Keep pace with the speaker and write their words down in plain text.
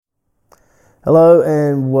Hello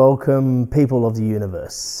and welcome, people of the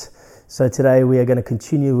universe. So today we are going to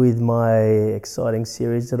continue with my exciting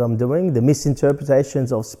series that I'm doing, the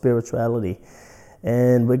misinterpretations of spirituality.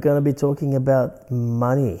 And we're going to be talking about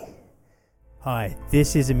money. Hi,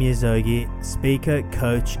 this is Amir Zogi, speaker,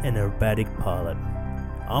 coach, and aerobatic pilot.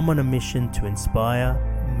 I'm on a mission to inspire,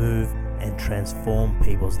 move, and transform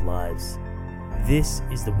people's lives. This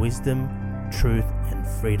is the Wisdom, Truth, and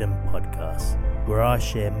Freedom podcast, where I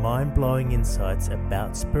share mind-blowing insights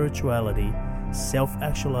about spirituality,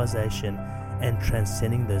 self-actualization, and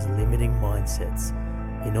transcending those limiting mindsets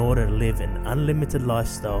in order to live an unlimited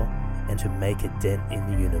lifestyle and to make a dent in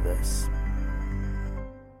the universe.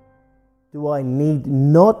 Do I need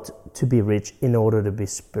not to be rich in order to be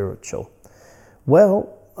spiritual?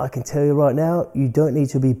 Well, I can tell you right now, you don't need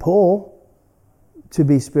to be poor to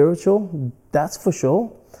be spiritual, that's for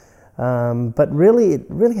sure. But really, it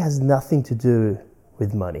really has nothing to do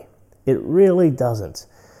with money. It really doesn't.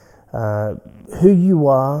 Who you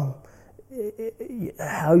are,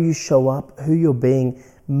 how you show up, who you're being,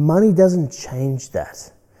 money doesn't change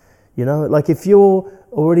that. You know, like if you're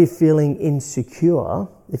already feeling insecure,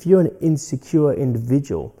 if you're an insecure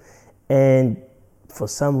individual and for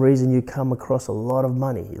some reason you come across a lot of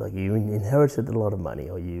money, like you inherited a lot of money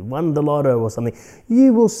or you won the lotto or something,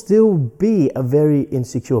 you will still be a very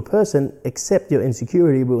insecure person, except your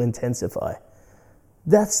insecurity will intensify.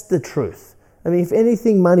 That's the truth. I mean, if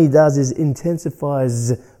anything money does is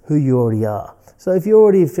intensifies who you already are. So if you're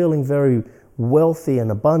already feeling very wealthy and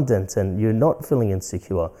abundant and you're not feeling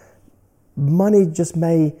insecure, money just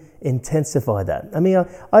may intensify that. I mean,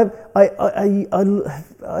 I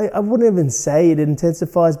wouldn't even say it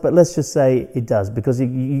intensifies, but let's just say it does, because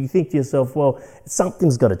you think to yourself, well,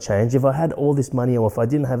 something's got to change. If I had all this money, or if I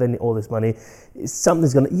didn't have all this money,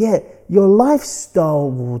 something's going to, your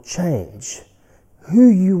lifestyle will change. Who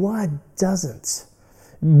you are doesn't.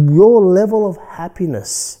 Your level of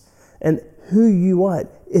happiness and who you are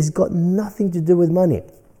has got nothing to do with money.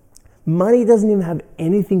 Money doesn't even have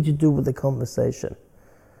anything to do with the conversation.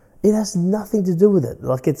 It has nothing to do with it.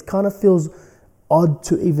 Like, it kind of feels odd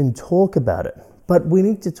to even talk about it. But we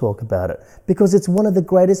need to talk about it because it's one of the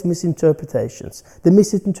greatest misinterpretations. The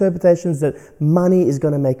misinterpretations that money is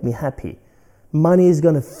going to make me happy. Money is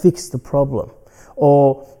going to fix the problem.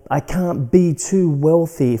 Or I can't be too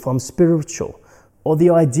wealthy if I'm spiritual. Or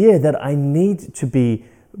the idea that I need to be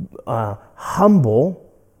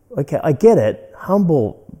humble. Okay, I get it.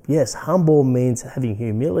 Humble, yes, humble means having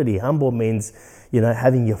humility. Humble means,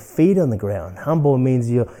 having your feet on the ground. Humble means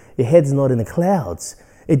your head's not in the clouds.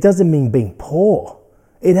 It doesn't mean being poor.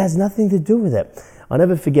 It has nothing to do with it. I'll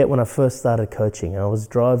never forget when I first started coaching. I was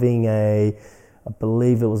driving I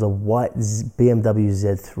believe it was a white BMW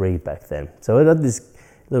Z3 back then. So it had this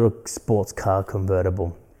little sports car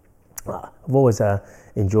convertible. I've always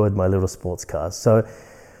enjoyed my little sports cars. So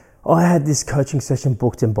I had this coaching session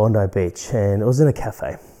booked in Bondi Beach, and it was in a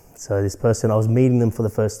cafe. So this person, I was meeting them for the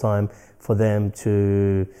first time for them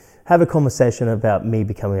to have a conversation about them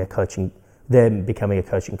becoming a coaching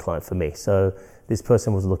client for me. So this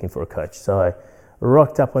person was looking for a coach. So I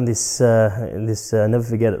rocked up on this, never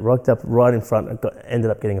forget it, rocked up right in front,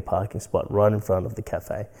 ended up getting a parking spot right in front of the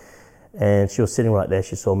cafe. And she was sitting right there.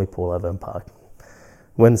 She saw me pull over and park.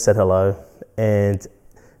 Went and said hello, and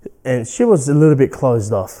she was a little bit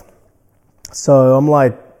closed off. So I'm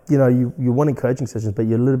like, you're wanting coaching sessions, but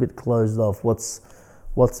you're a little bit closed off. What's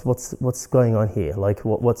going on here? Like,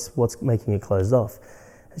 what's making you closed off?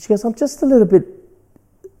 And she goes, I'm just a little bit,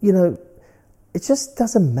 it just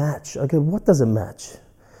doesn't match. I go, what doesn't match?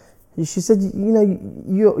 She said,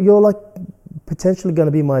 you're like potentially going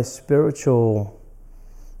to be my spiritual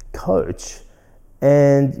coach,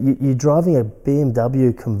 and you're driving a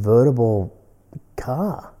BMW convertible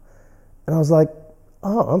car. And I was like,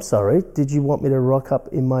 oh, I'm sorry. Did you want me to rock up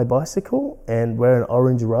in my bicycle and wear an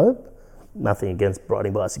orange robe? Nothing against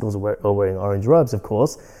riding bicycles or wearing orange robes, of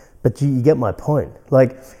course, but you get my point.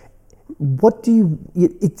 Like,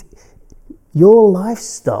 your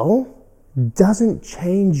lifestyle doesn't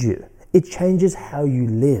change you. It changes how you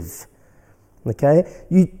live. Okay?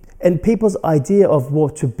 And people's idea of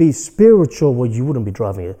what to be spiritual, you wouldn't be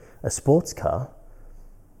driving a sports car.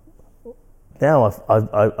 Now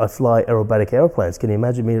I fly aerobatic airplanes. Can you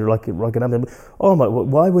imagine me rocking up? Oh my!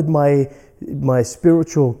 Why would my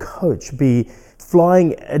spiritual coach be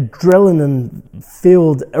flying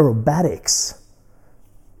adrenaline-filled aerobatics?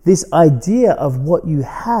 This idea of what you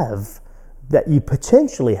have, that you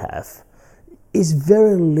potentially have, is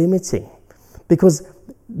very limiting, because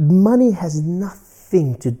money has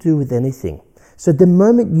nothing to do with anything. So the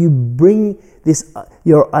moment you bring this,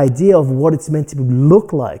 your idea of what it's meant to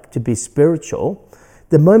look like to be spiritual,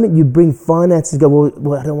 the moment you bring finances, go,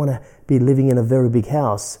 well, I don't want to be living in a very big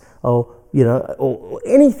house, or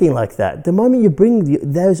anything like that. The moment you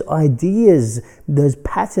bring those ideas, those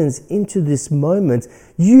patterns into this moment,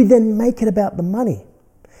 you then make it about the money.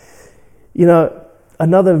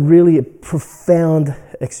 Another really profound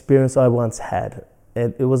experience I once had,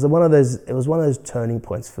 and it was one of those turning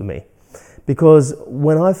points for me, because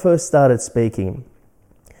when I first started speaking,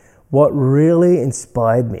 what really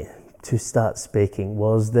inspired me to start speaking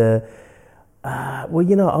was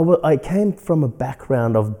I came from a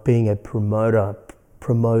background of being a promoter,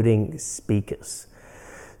 promoting speakers.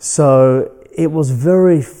 So it was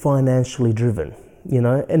very financially driven,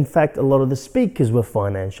 In fact, a lot of the speakers were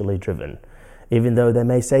financially driven, even though they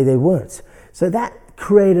may say they weren't. So that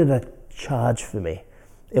created a charge for me.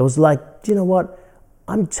 It was like, you know what?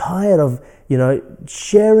 I'm tired of,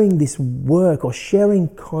 sharing this work or sharing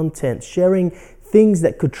content, sharing things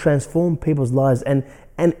that could transform people's lives and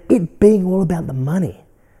it being all about the money.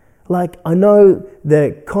 Like, I know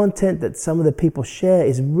the content that some of the people share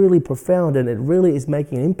is really profound and it really is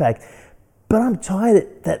making an impact, but I'm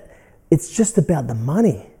tired that it's just about the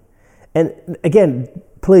money. And again,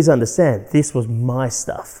 please understand, this was my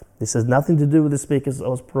stuff. This has nothing to do with the speakers I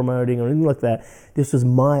was promoting or anything like that. This was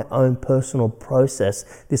my own personal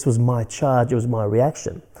process. This was my charge. It was my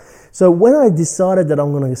reaction. So when I decided that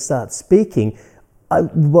I'm going to start speaking,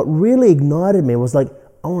 what really ignited me was like,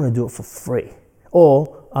 I want to do it for free,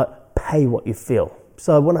 or pay what you feel.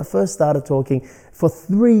 So when I first started talking, for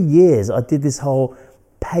 3 years, I did this whole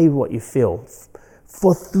pay what you feel.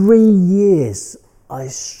 For 3 years, I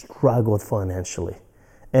struggled financially.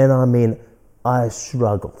 And I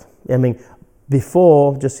struggled.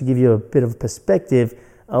 Before, just to give you a bit of perspective,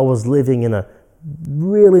 I was living in a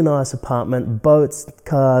really nice apartment, boats,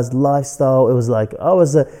 cars, lifestyle. It was like, I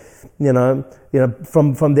was from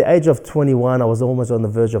the age of 21, I was almost on the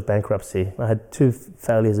verge of bankruptcy. I had 2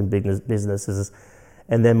 failures in businesses,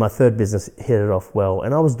 and then my third business hit it off well,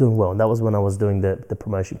 and I was doing well, and that was when I was doing the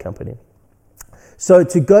promotion company. So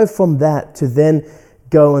to go from that to then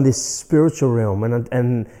go on this spiritual realm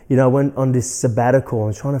and I went on this sabbatical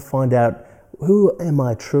and trying to find out who am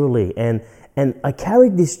I truly, and I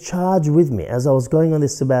carried this charge with me as I was going on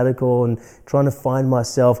this sabbatical and trying to find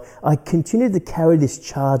myself. I continued to carry this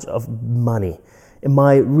charge of money and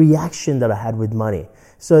my reaction that I had with money.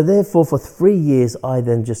 So therefore, for 3 years, I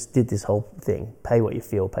then just did this whole thing, pay what you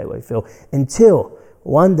feel, until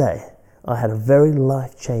one day I had a very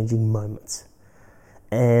life-changing moment.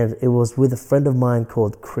 And it was with a friend of mine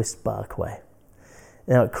called Chris Barkway.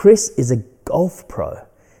 Now, Chris is a golf pro,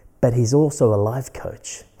 but he's also a life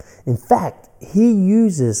coach. In fact, he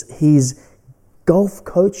uses his golf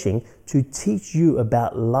coaching to teach you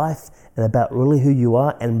about life and about really who you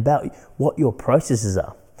are and about what your processes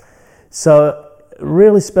are. So,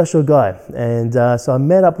 really special guy. And so I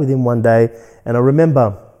met up with him one day, and I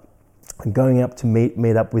remember going up to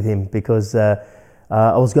meet up with him because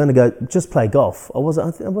I was going to go just play golf.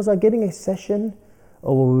 Was I getting a session,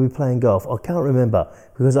 or were we playing golf? I can't remember,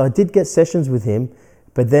 because I did get sessions with him,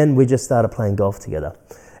 but then we just started playing golf together.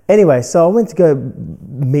 Anyway, so I went to go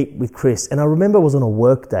meet with Chris, and I remember it was on a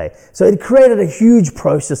work day. So it created a huge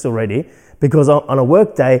process already, because on a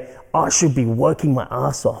work day, I should be working my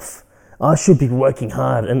ass off. I should be working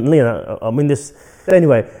hard, and I'm in this.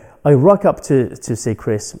 Anyway, I rock up to see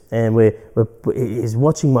Chris, and he's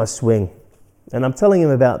watching my swing. And I'm telling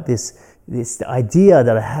him about this idea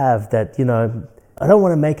that I have that, I don't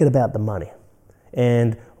want to make it about the money.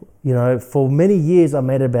 And, for many years I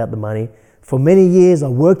made it about the money. For many years I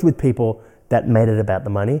worked with people that made it about the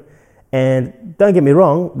money. And don't get me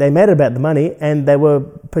wrong, they made it about the money and they were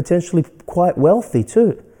potentially quite wealthy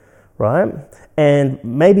too, right? And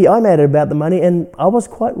maybe I made it about the money and I was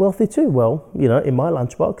quite wealthy too. Well, in my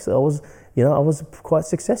lunchbox, I was quite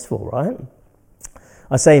successful, right?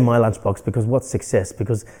 I say in my lunchbox because what's success?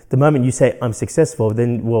 Because the moment you say I'm successful,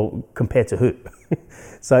 then, well, compared to who?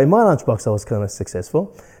 So in my lunchbox, I was kind of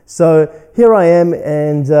successful. So here I am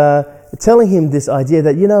and telling him this idea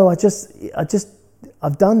that,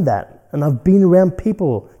 I've done that. And I've been around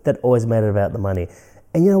people that always made it about the money.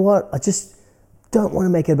 And you know what? I just don't want to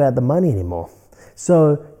make it about the money anymore.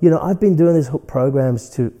 So, I've been doing these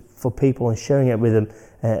programs for people and sharing it with them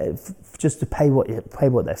just to pay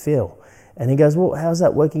what they feel. And he goes, well, how's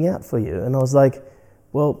that working out for you? And I was like,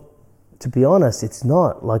 well, to be honest, it's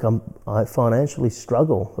not. Like I financially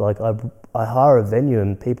struggle. Like I hire a venue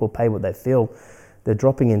and people pay what they feel. They're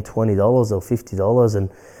dropping in $20 or $50 and,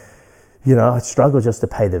 I struggle just to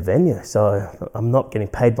pay the venue. So I'm not getting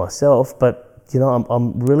paid myself. But,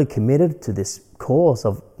 I'm really committed to this cause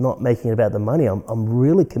of not making it about the money. I'm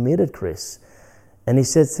really committed, Chris. And he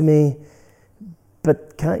said to me,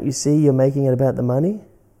 but can't you see you're making it about the money?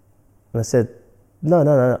 And I said, no,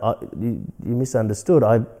 you misunderstood.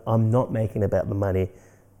 I'm not making it about the money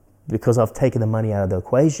because I've taken the money out of the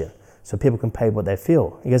equation so people can pay what they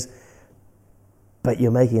feel. He goes, but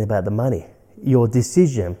you're making it about the money. Your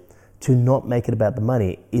decision to not make it about the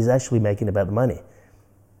money is actually making it about the money.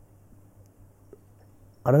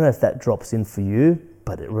 I don't know if that drops in for you,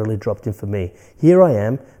 but it really dropped in for me. Here I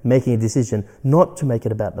am making a decision not to make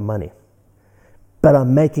it about the money, but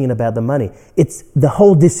I'm making it about the money. It's the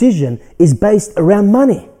whole decision is based around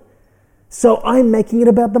money. So I'm making it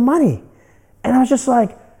about the money. And I was just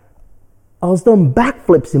like, I was doing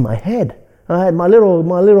backflips in my head. I had my little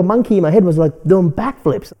monkey in my head was like doing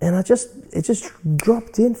backflips. And it just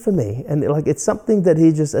dropped in for me. And it's something that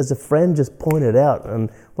he just, as a friend, just pointed out and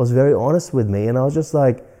was very honest with me. And I was just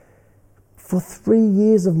like, for 3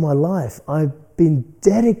 years of my life, I've been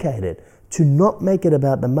dedicated to not make it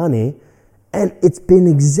about the money. And it's been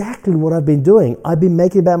exactly what I've been doing. I've been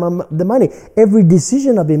making it about the money. Every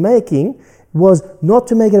decision I've been making was not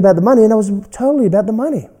to make it about the money, and I was totally about the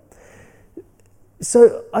money.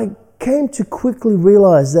 So I came to quickly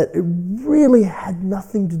realize that it really had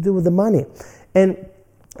nothing to do with the money. And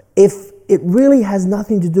if it really has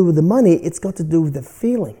nothing to do with the money, it's got to do with the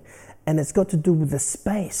feeling, and it's got to do with the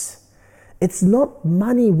space. It's not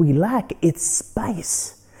money we lack, it's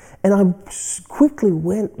space. And I quickly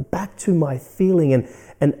went back to my feeling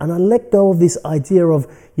and I let go of this idea of,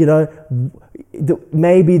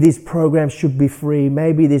 maybe this program should be free,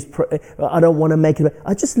 maybe I don't want to make it.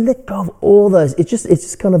 I just let go of all those. It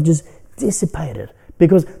just kind of just dissipated.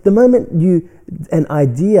 Because the moment an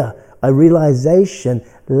idea, a realization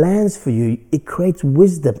lands for you, it creates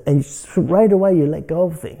wisdom, and right away you let go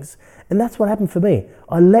of things. And that's what happened for me.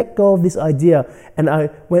 I let go of this idea and I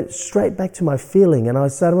went straight back to my feeling, and I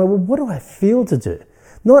started, well, what do I feel to do?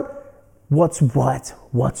 Not what's right,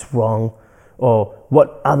 what's wrong, or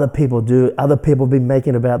what other people do. Other people have been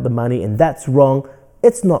making about the money and that's wrong.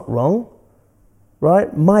 It's not wrong,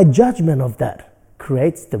 right? My judgment of that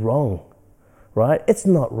creates the wrong, right? It's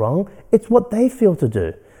not wrong. It's what they feel to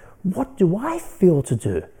do. What do I feel to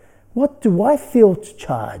do? What do I feel to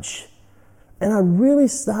charge? And I really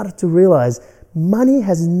started to realize money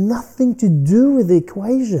has nothing to do with the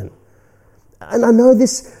equation. And I know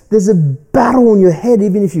there's a battle in your head.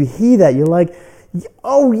 Even if you hear that, you're like,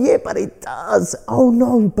 oh yeah, but it does. Oh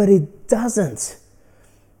no, but it doesn't.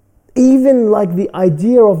 Even like the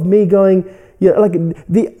idea of me going, like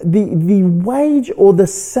the wage or the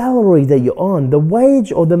salary that you're on, the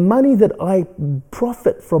wage or the money that I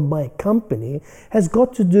profit from my company has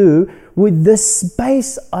got to do with the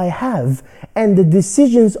space I have and the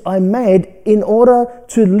decisions I made in order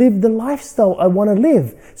to live the lifestyle I want to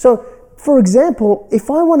live. So, for example,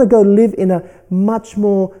 if I want to go live in a much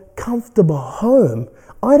more comfortable home,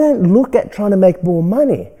 I don't look at trying to make more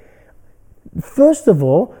money. First of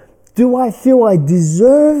all, do I feel I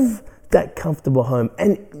deserve that comfortable home?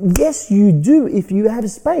 And yes, you do if you have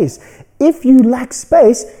space. If you lack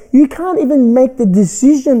space, you can't even make the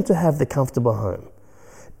decision to have the comfortable home.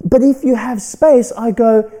 But if you have space, I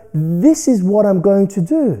go, this is what I'm going to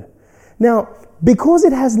do. Now, because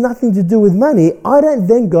it has nothing to do with money, I don't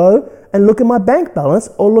then go and look at my bank balance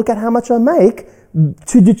or look at how much I make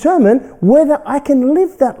to determine whether I can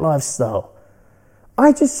live that lifestyle.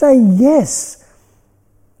 I just say yes.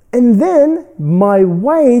 And then my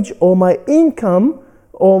wage or my income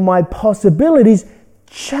or my possibilities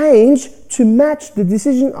change to match the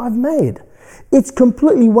decision I've made. It's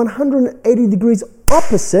completely 180 degrees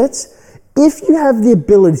opposite if you have the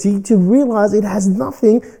ability to realize it has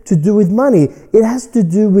nothing to do with money. It has to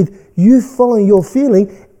do with you following your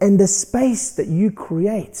feeling and the space that you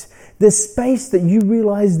create, the space that you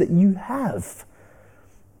realize that you have.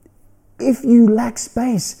 If you lack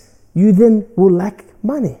space, you then will lack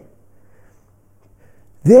money.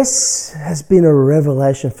 This has been a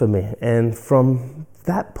revelation for me, and from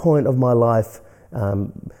that point of my life,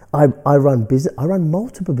 I run business. I run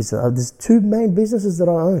multiple businesses. There's 2 main businesses that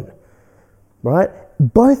I own, right?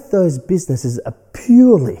 Both those businesses are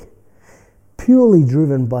purely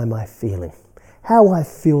driven by my feeling, how I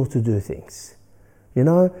feel to do things.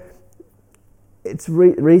 It's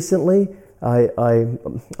recently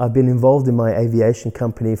I've been involved in my aviation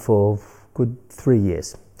company for a good 3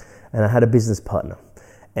 years, and I had a business partner.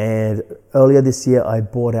 And earlier this year, I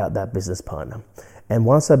bought out that business partner. And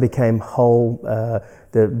once I became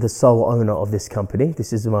the sole owner of this company,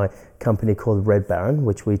 this is my company called Red Baron,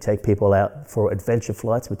 which we take people out for adventure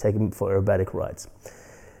flights. We take them for aerobatic rides.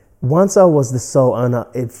 once I was the sole owner,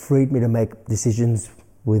 it freed me to make decisions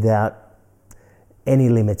without any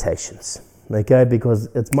limitations, okay? Because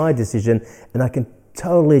it's my decision and I can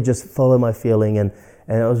totally just follow my feeling, and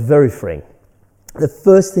it was very freeing. The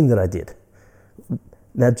first thing that I did,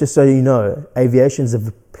 now just so you know, aviation's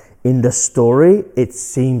in the story, it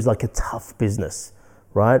seems like a tough business,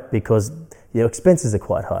 right? Because your expenses are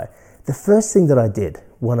quite high. The first thing that I did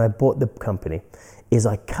when I bought the company is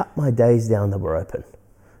I cut my days down that were open.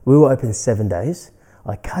 We were open 7 days.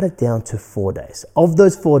 I cut it down to 4 days. Of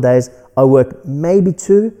those 4 days, I work maybe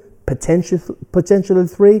 2, potentially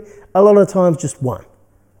 3, a lot of times just 1,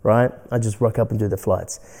 right? I just rock up and do the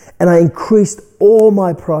flights. And I increased all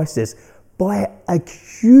my prices by a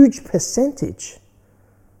huge percentage,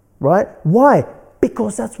 right? Why?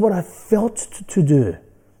 Because that's what I felt to do,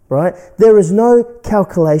 right? There is no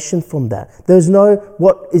calculation from that. There's no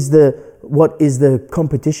what is the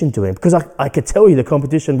competition doing? Because I could tell you the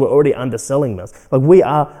competition were already underselling us. Like, we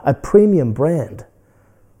are a premium brand,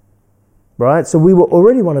 right? So we were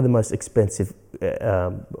already one of the most expensive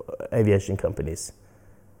aviation companies.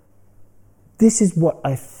 This is what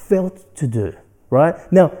I felt to do, right?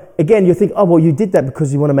 Now, again, you think, oh, well, you did that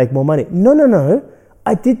because you want to make more money. No.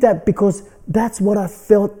 I did that because that's what I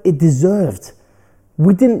felt it deserved.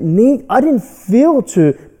 I didn't feel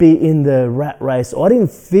to be in the rat race, or I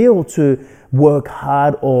didn't feel to work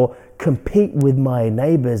hard or compete with my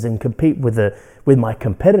neighbors and compete with my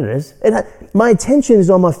competitors. My attention is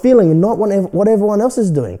on my feeling and not what everyone else is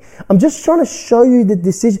doing. I'm just trying to show you the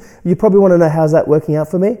decision. You probably want to know, how's that working out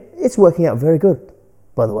for me? It's working out very good,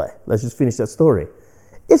 by the way. Let's just finish that story.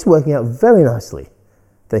 It's working out very nicely.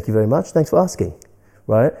 Thank you very much. Thanks for asking,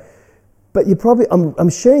 right? But I'm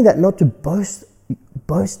sharing that not to boast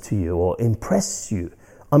to you or impress you.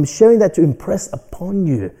 I'm sharing that to impress upon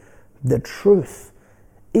you the truth.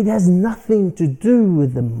 It has nothing to do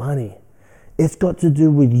with the money. It's got to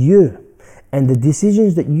do with you and the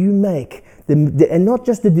decisions that you make. And not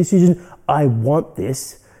just the decision, I want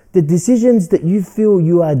this, the decisions that you feel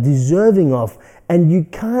you are deserving of. And you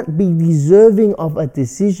can't be deserving of a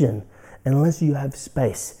decision unless you have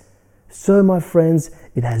space. So, my friends,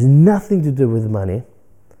 it has nothing to do with money.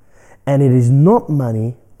 And it is not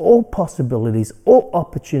money or possibilities or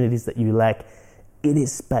opportunities that you lack. It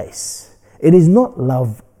is space. It is not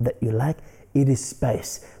love that you lack. It is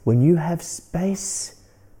space. When you have space,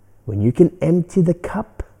 when you can empty the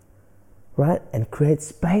cup, right, and create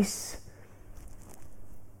space,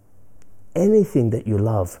 anything that you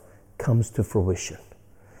love comes to fruition.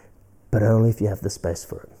 But only if you have the space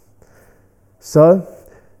for it. So,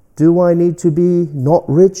 do I need to be not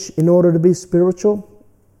rich in order to be spiritual?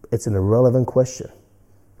 It's an irrelevant question.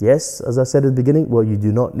 Yes, as I said at the beginning, well, you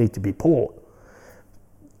do not need to be poor.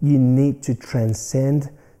 You need to transcend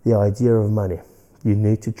the idea of money. You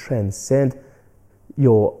need to transcend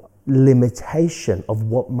your limitation of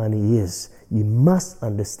what money is. You must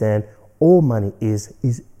understand all money is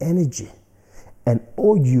energy. And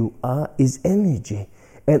all you are is energy.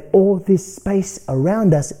 And all this space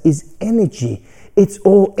around us is energy. It's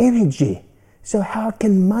all energy. So how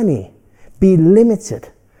can money be limited?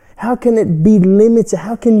 How can it be limited?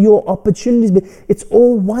 How can your opportunities be? It's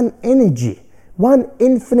all one energy, one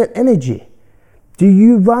infinite energy. Do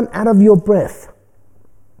you run out of your breath?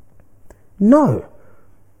 No.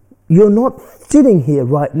 You're not sitting here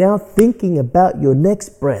right now thinking about your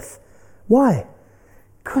next breath. Why?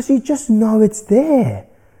 Because you just know it's there.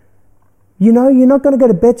 You know, you're not going to go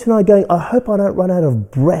to bed tonight going, I hope I don't run out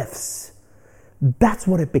of breaths. That's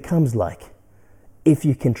what it becomes like. If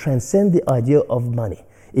you can transcend the idea of money.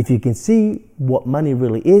 If you can see what money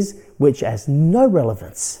really is, which has no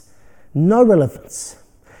relevance. No relevance.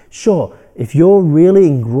 Sure, if you're really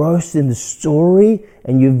engrossed in the story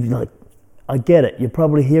and I get it. You're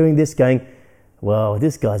probably hearing this going, well,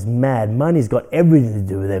 this guy's mad. Money's got everything to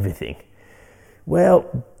do with everything.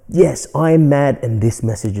 Well, yes, I'm mad and this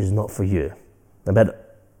message is not for you.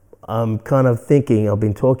 But I'm kind of thinking, I've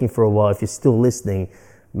been talking for a while. If you're still listening,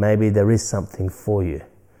 maybe there is something for you.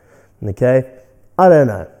 Okay? I don't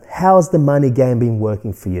know. How's the money game been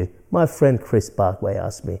working for you? My friend Chris Barkway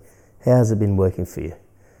asked me, how's it been working for you?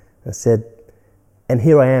 I said, and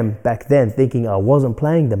here I am back then thinking I wasn't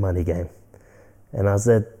playing the money game. And I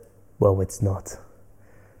said, well, it's not.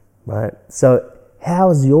 Right? So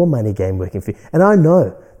how's your money game working for you? And I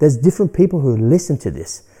know there's different people who listen to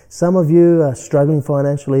this. Some of you are struggling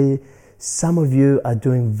financially. Some of you are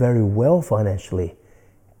doing very well financially.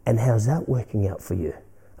 And how's that working out for you?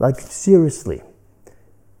 Like, seriously.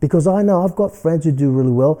 Because I know I've got friends who do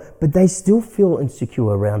really well, but they still feel insecure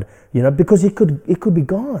around, because it could be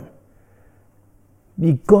gone.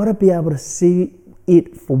 You got to be able to see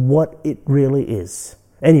it for what it really is.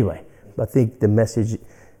 Anyway, I think the message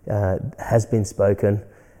has been spoken,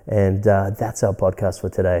 and that's our podcast for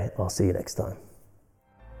today. I'll see you next time.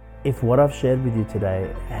 If what I've shared with you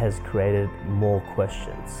today has created more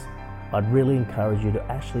questions, I'd really encourage you to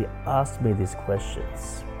actually ask me these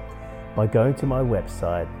questions by going to my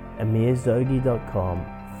website,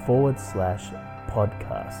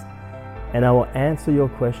 amirzogi.com/podcast, and I will answer your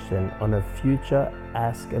question on a future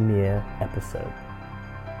Ask Amir episode.